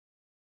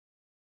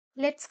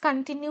Let's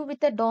continue with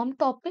the DOM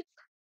topic.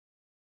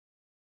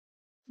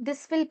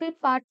 This will be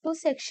part 2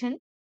 section.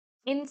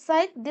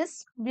 Inside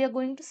this, we are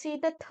going to see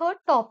the third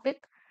topic,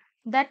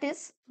 that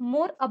is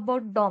more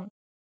about DOM.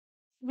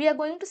 We are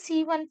going to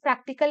see one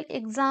practical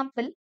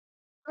example,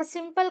 a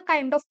simple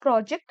kind of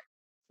project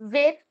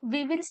where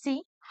we will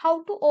see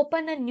how to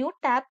open a new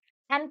tab,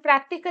 and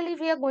practically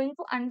we are going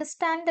to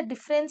understand the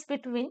difference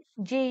between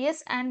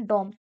JS and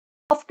DOM.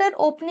 After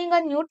opening a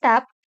new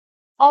tab,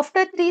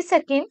 after 3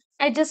 seconds,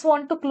 I just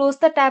want to close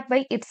the tab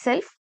by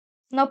itself.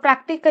 Now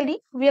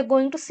practically we are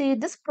going to see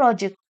this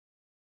project.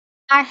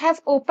 I have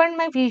opened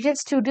my Visual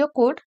Studio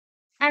Code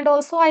and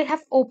also I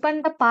have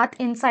opened the path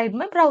inside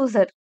my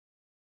browser.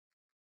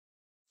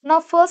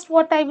 Now first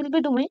what I will be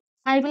doing,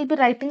 I will be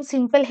writing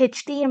simple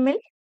HTML.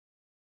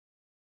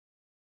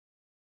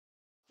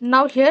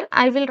 Now here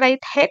I will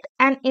write head,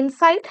 and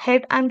inside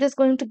head I'm just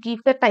going to give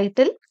the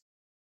title.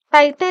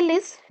 Title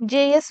is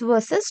JS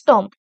versus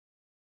DOM.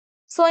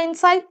 So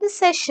inside this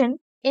session,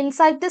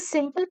 inside this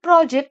simple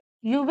project,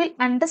 you will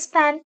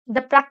understand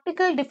the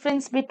practical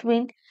difference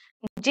between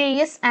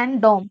JS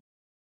and DOM.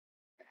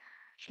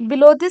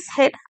 Below this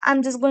head,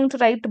 I'm just going to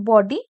write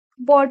body.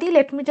 Body,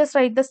 let me just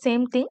write the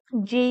same thing,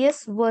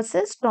 JS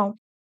versus DOM.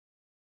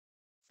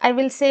 I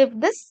will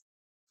save this,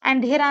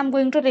 and here I'm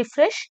going to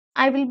refresh.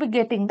 I will be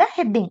getting the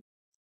heading.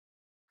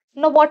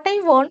 Now what I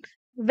want,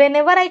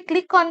 whenever I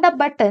click on the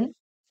button,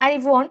 I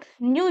want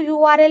new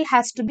URL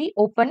has to be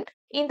opened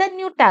in the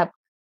new tab.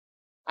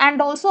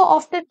 And also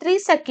after 3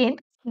 seconds,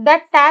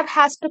 that tab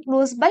has to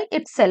close by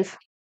itself.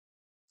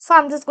 So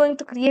I'm just going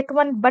to create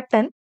one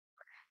button,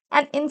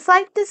 and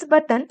inside this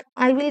button,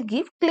 I will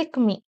give click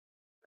me.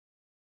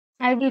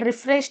 I will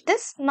refresh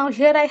this. Now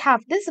here I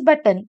have this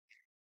button.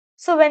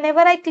 So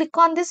whenever I click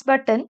on this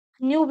button,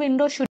 new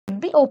window should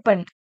be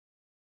opened.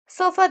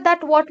 So for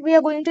that, what we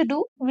are going to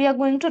do, we are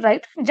going to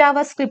write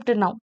JavaScript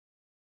now.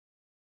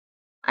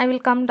 I will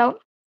come down.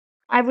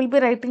 I will be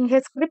writing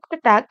here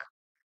script tag.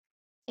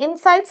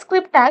 Inside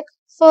script tag,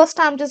 first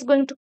I'm just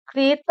going to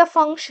create the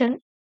function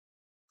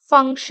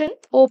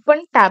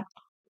open tab.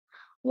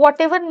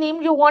 Whatever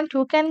name you want,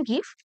 you can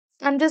give.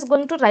 I'm just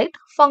going to write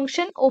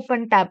function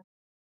open tab.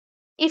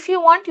 If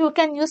you want, you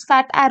can use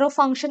fat arrow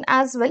function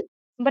as well.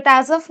 But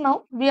as of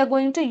now, we are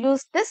going to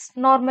use this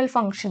normal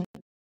function.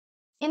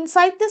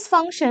 Inside this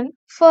function,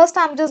 first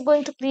I'm just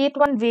going to create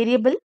one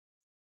variable.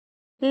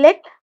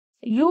 Let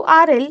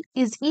URL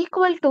is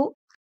equal to,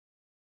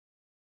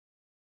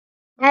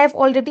 I have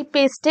already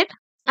pasted.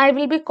 I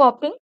will be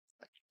copying.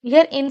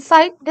 Here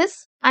inside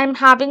this, I'm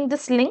having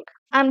this link.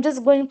 I'm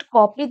just going to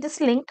copy this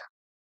link.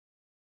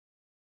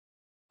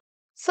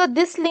 So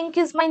this link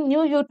is my new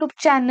YouTube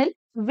channel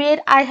where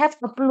I have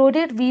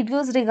uploaded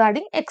videos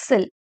regarding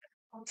Excel.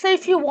 So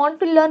if you want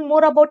to learn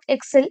more about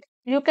Excel,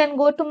 you can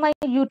go to my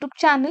YouTube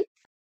channel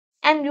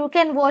and you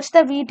can watch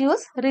the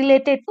videos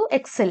related to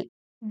Excel.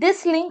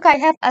 This link I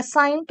have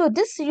assigned to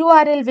this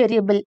URL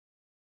variable.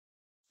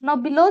 Now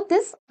below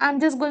this, I'm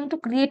just going to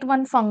create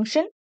one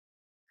function.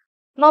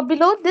 Now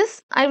below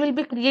this, I will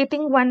be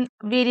creating one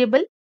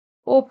variable,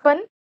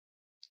 open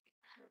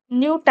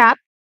new tab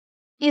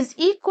is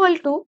equal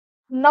to,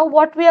 now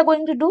what we are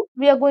going to do,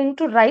 we are going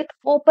to write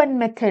open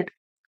method.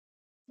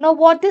 Now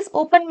what this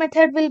open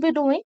method will be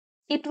doing,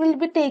 it will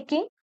be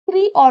taking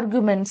 3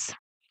 arguments.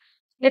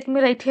 Let me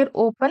write here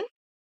open.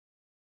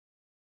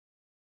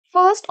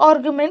 First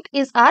argument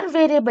is our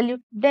variable.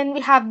 Then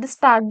we have this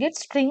target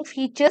string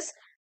features.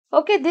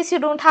 Okay, this you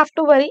don't have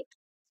to worry.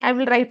 I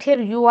will write here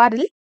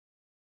URL.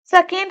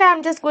 Second, I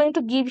am just going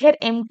to give here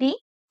empty,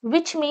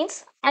 which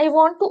means I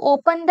want to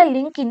open the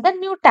link in the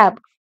new tab.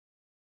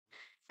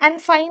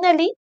 And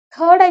finally,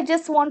 third, I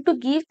just want to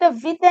give the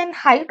width and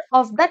height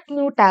of that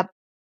new tab.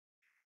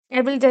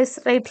 I will just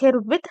write here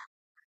width.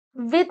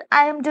 Width,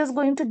 I am just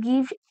going to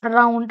give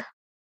around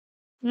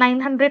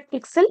 900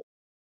 pixel,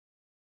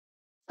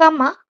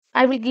 comma,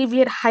 I will give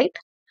here height.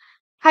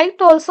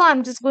 Height also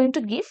I'm just going to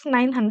give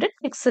 900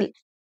 pixel.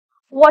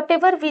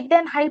 Whatever width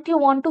and height you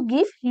want to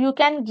give, you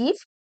can give.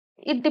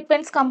 It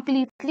depends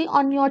completely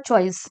on your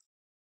choice.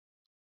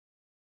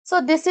 So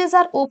this is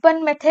our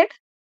open method,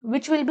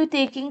 which will be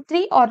taking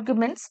 3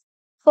 arguments.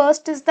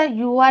 First is the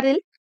URL.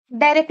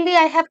 Directly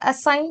I have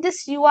assigned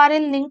this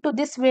URL link to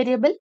this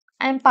variable.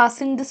 I am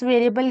passing this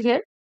variable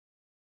here.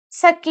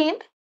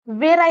 Second,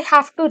 where I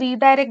have to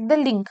redirect the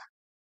link.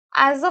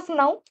 As of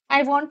now,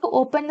 I want to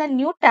open a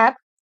new tab.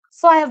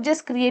 So I have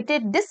just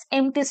created this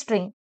empty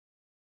string.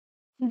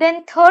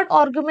 Then third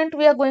argument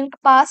we are going to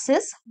pass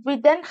is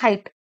width and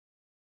height.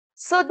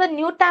 So the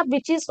new tab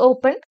which is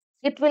opened,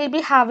 it will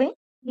be having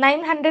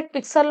 900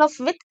 pixel of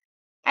width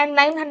and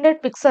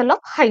 900 pixel of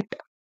height.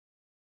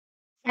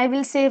 I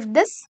will save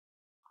this.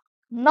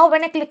 Now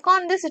when I click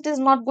on this, it is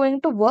not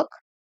going to work.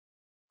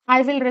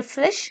 I will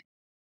refresh.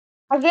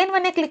 Again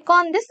when I click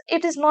on this,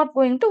 it is not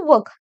going to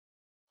work.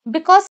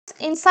 Because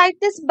inside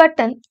this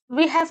button,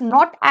 we have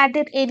not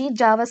added any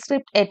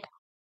JavaScript yet.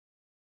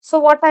 So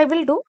what I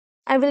will do,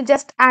 I will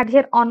just add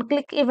here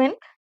onClick event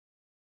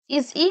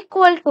is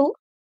equal to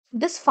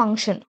this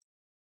function.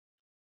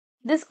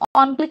 This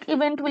onClick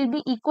event will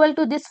be equal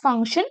to this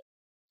function.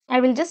 I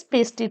will just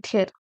paste it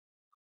here.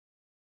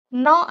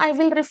 Now I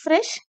will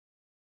refresh.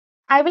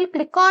 I will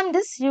click on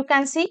this. You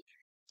can see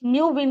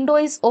new window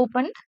is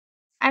opened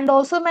and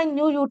also my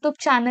new YouTube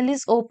channel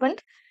is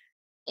opened,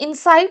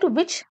 inside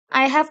which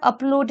I have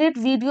uploaded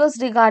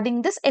videos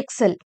regarding this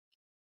Excel.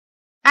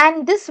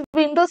 And this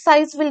window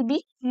size will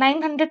be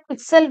 900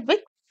 pixel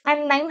width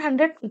and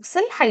 900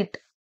 pixel height.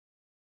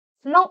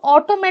 Now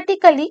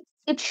automatically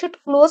it should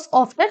close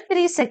after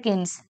 3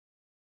 seconds.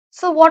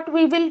 So what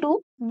we will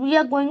do, we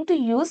are going to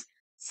use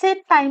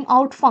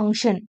setTimeout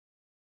function.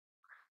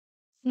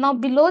 Now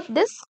below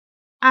this,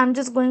 I am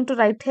just going to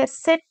write here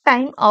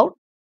setTimeout.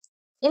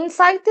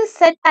 Inside this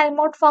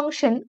setTimeout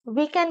function,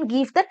 we can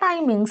give the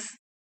timings.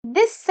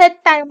 This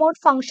setTimeout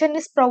function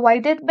is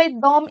provided by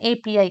DOM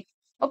API.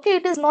 Okay,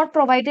 it is not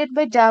provided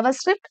by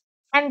JavaScript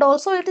and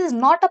also it is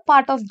not a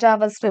part of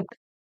JavaScript.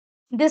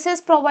 This is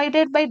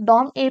provided by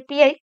DOM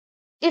API.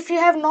 If you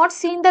have not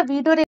seen the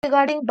video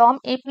regarding DOM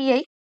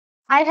API,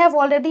 I have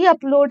already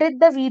uploaded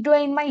the video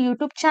in my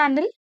YouTube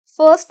channel.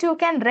 First, you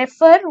can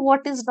refer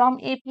what is DOM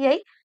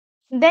API.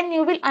 Then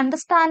you will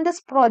understand this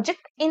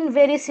project in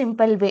very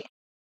simple way.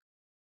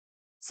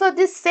 So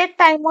this set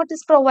timeout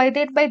is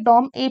provided by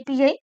DOM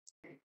API,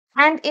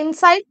 and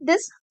inside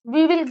this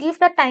we will give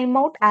the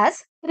timeout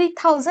as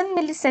 3000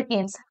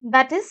 milliseconds,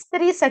 that is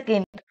 3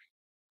 seconds.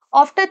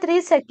 After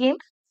 3 seconds,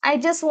 I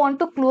just want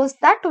to close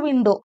that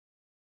window.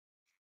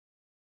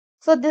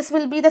 So this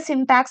will be the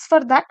syntax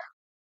for that.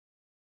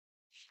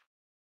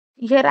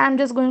 Here I am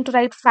just going to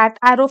write fat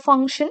arrow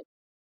function.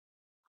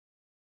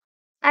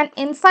 And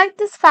inside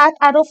this fat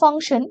arrow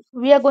function,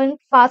 we are going to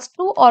pass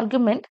two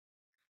arguments.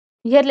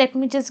 Here let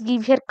me just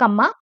give here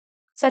comma.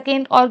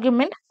 Second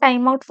argument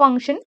timeout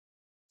function.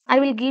 I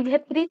will give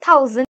here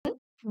 3000,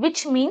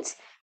 which means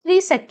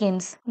 3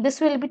 seconds. This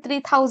will be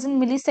 3000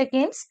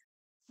 milliseconds,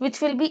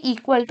 which will be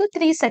equal to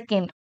 3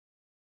 seconds.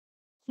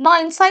 Now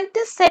inside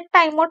this set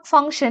timeout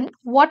function,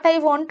 what I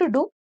want to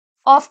do,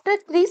 after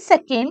 3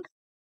 seconds,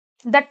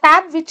 the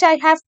tab which I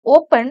have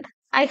opened,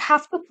 I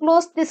have to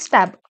close this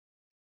tab.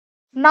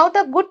 Now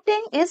the good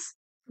thing is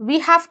we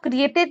have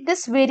created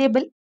this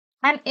variable,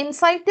 and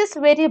inside this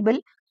variable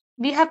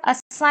we have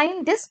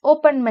assigned this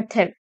open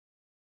method.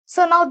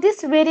 So now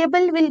this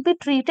variable will be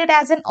treated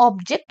as an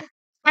object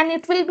and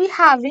it will be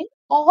having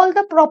all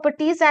the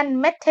properties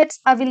and methods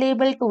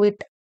available to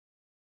it.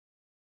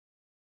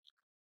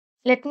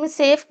 Let me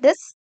save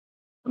this.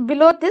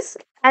 Below this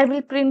I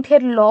will print here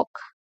log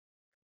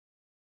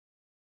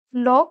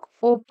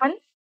open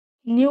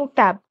new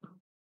tab.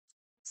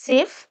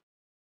 Save,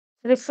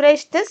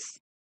 refresh this,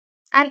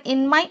 and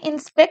in my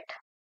inspect,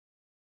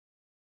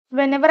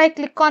 whenever I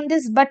click on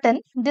this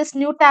button, this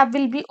new tab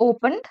will be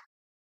opened.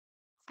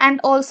 And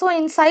also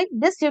inside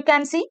this you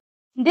can see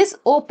this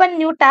open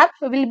new tab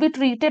will be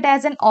treated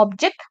as an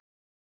object,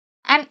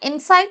 and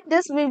inside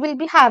this we will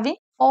be having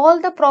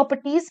all the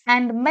properties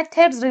and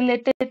methods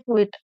related to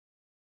it.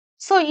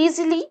 So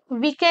easily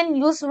we can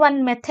use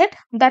one method,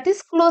 that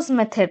is close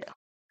method.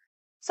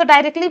 So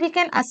directly we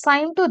can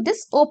assign to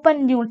this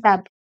open new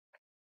tab.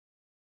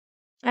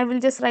 I will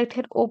just write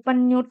here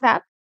open new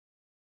tab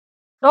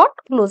dot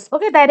close.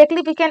 Okay,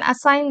 directly we can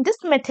assign this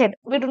method.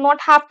 We do not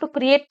have to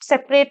create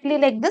separately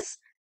like this.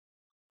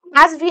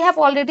 As we have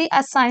already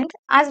assigned,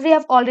 as we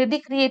have already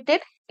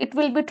created, it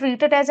will be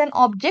treated as an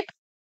object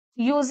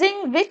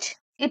using which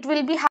it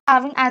will be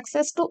having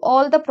access to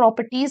all the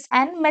properties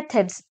and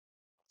methods.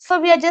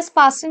 So we are just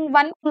passing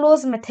one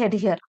close method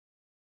here.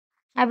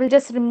 I will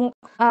just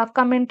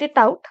comment it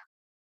out.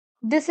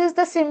 This is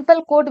the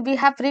simple code we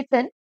have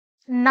written.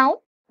 Now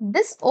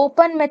this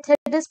open method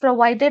is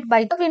provided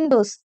by the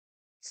Windows.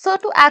 So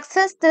to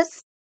access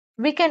this,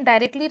 we can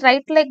directly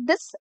write like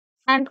this,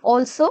 and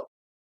also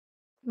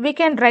we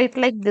can write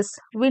like this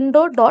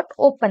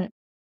window.open.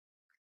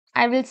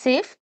 I will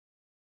save.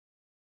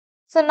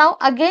 So now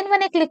again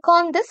when I click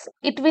on this,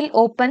 it will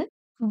open,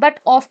 but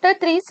after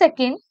 3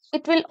 seconds,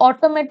 it will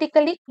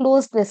automatically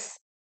close this.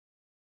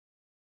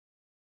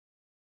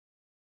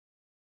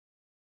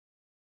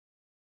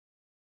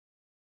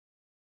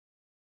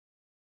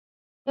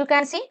 You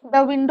can see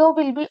the window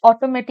will be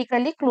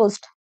automatically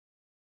closed.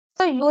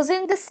 So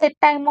using this set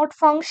timeout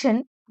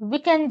function, we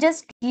can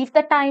just give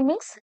the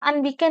timings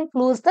and we can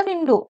close the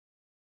window.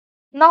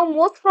 Now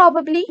most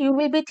probably you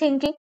will be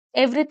thinking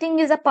everything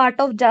is a part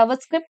of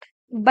JavaScript,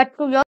 but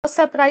to your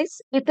surprise,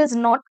 it is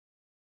not.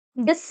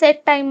 This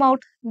set timeout,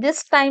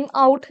 this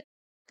timeout,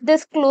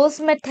 this close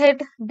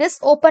method, this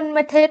open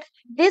method,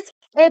 this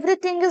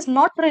everything is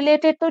not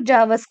related to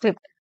JavaScript.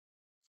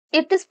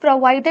 It is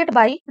provided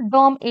by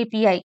DOM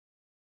API.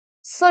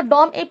 So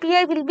DOM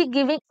API will be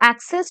giving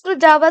access to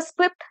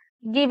JavaScript,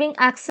 giving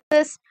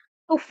access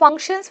to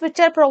functions which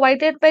are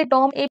provided by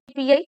DOM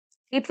API.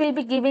 It will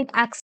be giving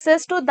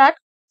access to that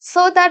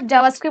so that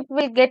JavaScript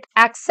will get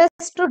access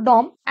to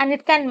DOM and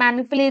it can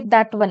manipulate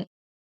that one.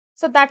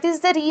 So that is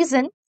the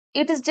reason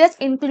it is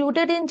just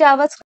included in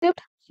JavaScript,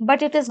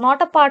 but it is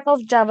not a part of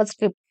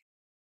JavaScript.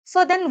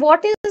 So then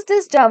what is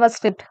this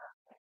JavaScript?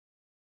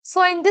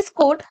 So in this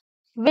code,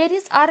 Where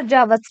is our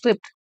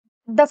JavaScript?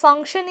 This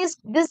function is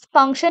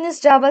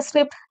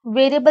JavaScript.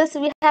 Variables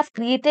we have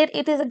created,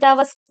 it is a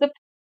JavaScript.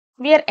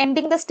 We are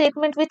ending the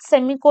statement with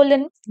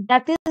semicolon.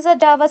 That is a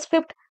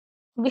JavaScript.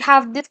 We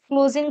have this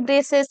closing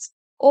braces,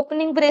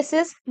 opening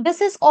braces. This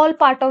is all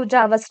part of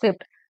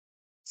JavaScript.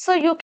 So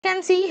you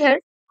can see here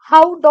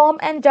how DOM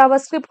and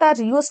JavaScript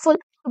are useful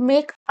to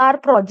make our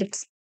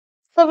projects.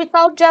 So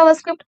without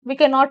JavaScript, we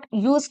cannot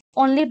use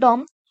only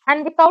DOM,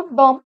 and without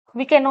DOM,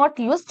 we cannot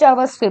use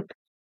JavaScript.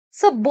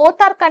 So both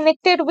are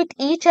connected with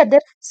each other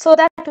so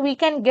that we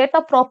can get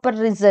a proper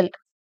result.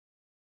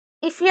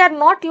 If we are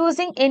not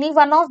using any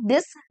one of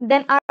this,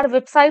 then our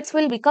websites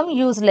will become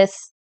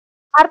useless.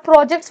 Our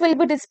projects will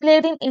be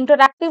displayed in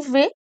interactive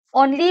way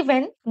only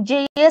when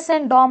JS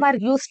and DOM are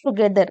used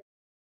together.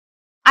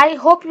 I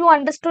hope you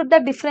understood the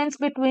difference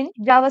between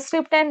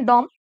JavaScript and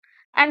DOM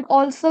and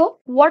also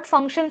what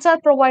functions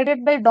are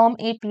provided by DOM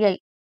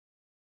API.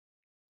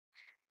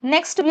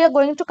 Next, we are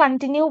going to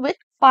continue with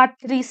part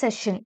 3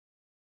 session.